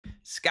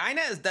Skainet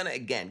has done it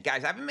again.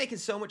 Guys, I've been making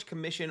so much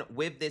commission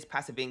with this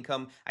passive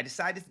income. I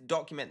decided to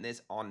document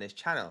this on this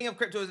channel. King of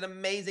Crypto is an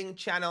amazing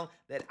channel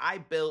that I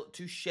built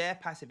to share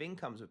passive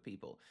incomes with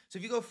people. So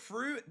if you go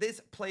through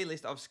this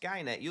playlist of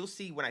Skainet, you'll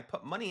see when I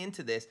put money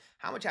into this,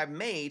 how much I've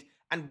made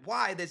and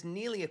why there's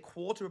nearly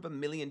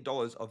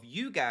 $250,000 of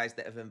you guys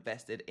that have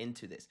invested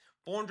into this.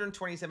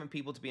 427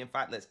 people to be in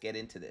fact. Let's get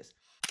into this.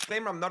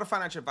 Disclaimer, I'm not a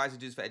financial advisor,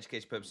 do this for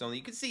education purposes only.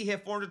 You can see here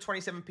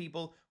 427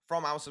 people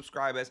from our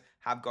subscribers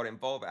have got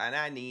involved, and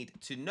I need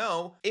to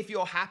know if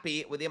you're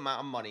happy with the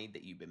amount of money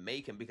that you've been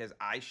making, because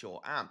I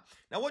sure am.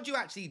 Now, what do you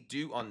actually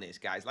do on this,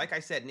 guys? Like I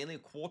said, nearly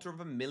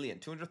 $250,000,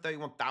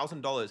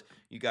 $231,000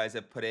 you guys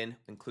have put in,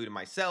 including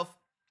myself.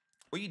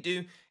 What you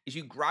do is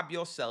you grab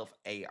yourself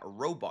a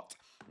robot.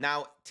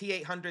 Now,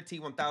 T800,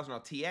 T1000, or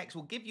TX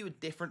will give you a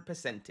different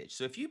percentage.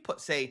 So if you put,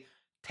 say,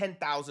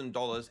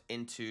 $10,000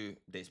 into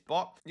this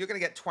bot, you're going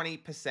to get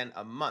 20%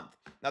 a month.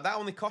 Now, that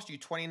only costs you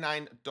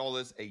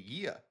 $29 a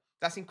year.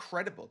 That's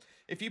incredible.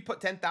 If you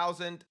put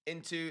 10,000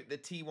 into the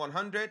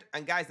T100,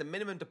 and guys, the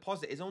minimum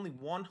deposit is only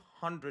 $100.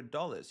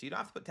 So you don't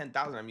have to put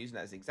 10,000. I'm using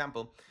that as an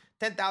example.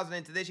 10,000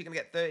 into this, you're going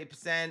to get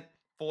 30%,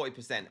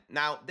 40%.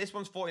 Now, this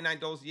one's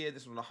 $49 a year.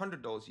 This one's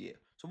 $100 a year.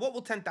 So what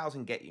will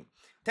 10,000 get you?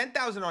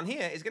 10,000 on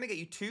here is going to get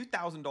you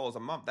 $2,000 a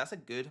month. That's a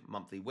good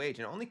monthly wage,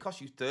 and it only costs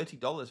you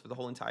 $30 for the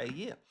whole entire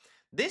year.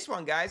 This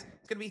one, guys,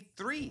 is going to be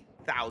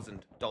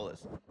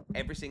 $3,000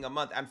 every single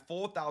month and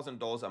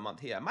 $4,000 a month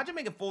here. Imagine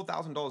making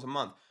 $4,000 a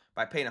month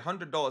by paying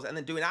 $100 and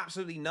then doing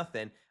absolutely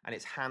nothing, and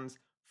it's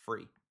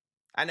hands-free.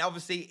 And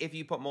obviously, if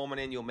you put more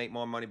money in, you'll make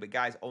more money. But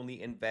guys,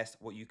 only invest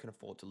what you can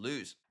afford to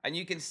lose. And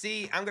you can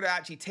see, I'm going to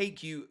actually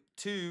take you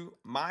to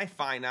my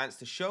finance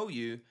to show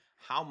you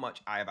how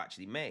much I have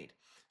actually made.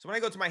 So when I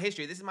go to my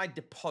history, this is my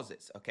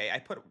deposits, okay? I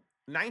put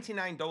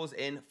 $99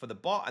 in for the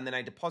bot, and then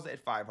I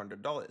deposited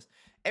 $500.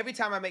 Every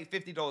time I make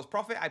 $50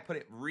 profit, I put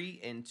it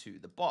into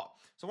the bot.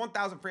 So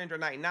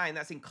 $1,399,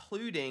 that's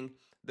including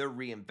the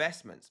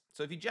reinvestments.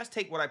 So if you just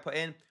take what I put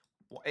in,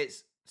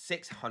 it's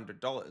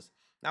 $600.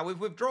 Now with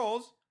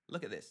withdrawals,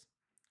 look at this,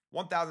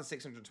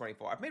 $1,624.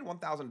 I've made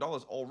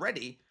 $1,000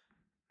 already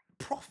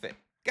profit.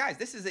 Guys,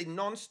 this is a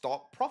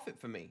non-stop profit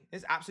for me.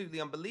 It's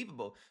absolutely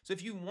unbelievable. So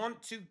if you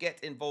want to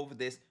get involved with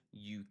this,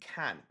 you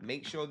can.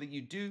 Make sure that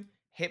you do.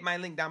 Hit my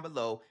link down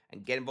below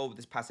and get involved with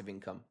this passive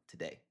income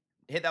today.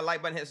 Hit that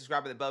like button, hit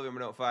subscribe, hit the bell to be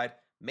notified.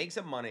 Make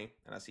some money,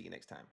 and I'll see you next time.